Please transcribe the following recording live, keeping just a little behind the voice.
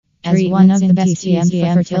As one of the best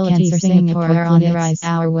TCM for Fertility Singapore are on the rise,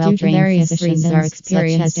 our well-trained physicians are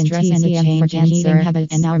experienced in stress and change in eating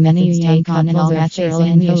habits, and our many young couples are natural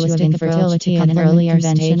and holistic infertility and early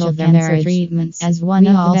intervention of their marriage treatments. As one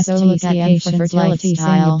of the best TCM for Fertility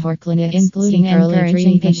Singapore clinics, including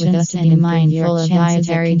encouraging patients to be mindful of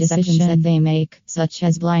dietary decisions that they make, such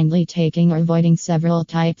as blindly taking or avoiding several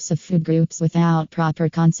types of food groups without proper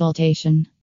consultation.